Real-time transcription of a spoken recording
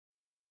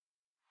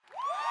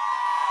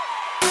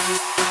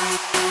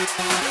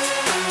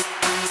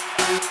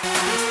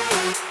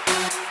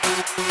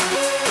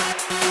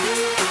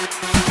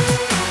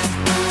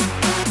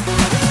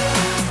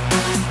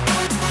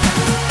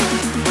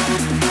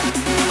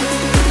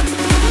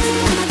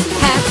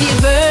Happy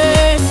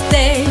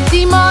birthday,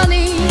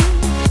 DEMONIE.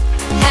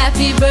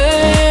 Happy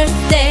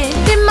birthday,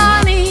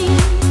 DEMONIE.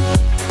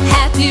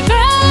 Happy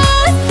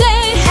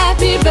birthday,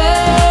 happy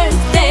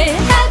birthday,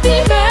 happy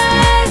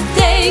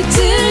birthday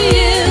to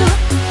you.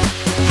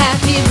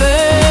 Happy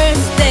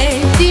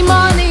birthday,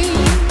 DEMONIE.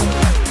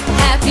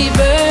 Happy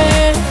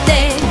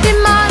birthday,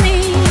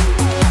 DEMONIE.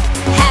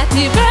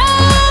 Happy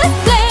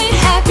birthday,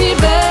 happy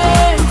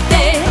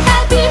birthday,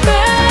 happy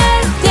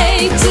birthday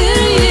to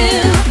you.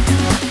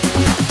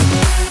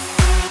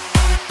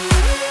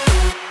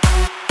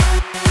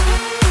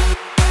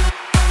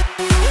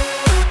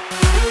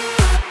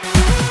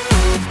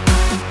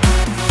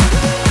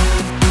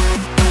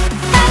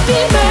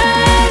 Happy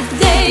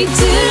birthday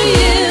to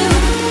you.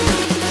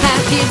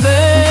 Happy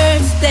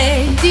birthday,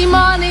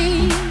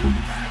 DEMONIE.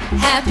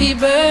 Happy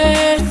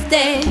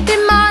birthday,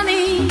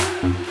 DEMONIE.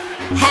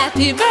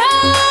 Happy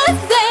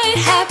birthday,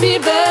 happy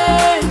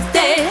birthday.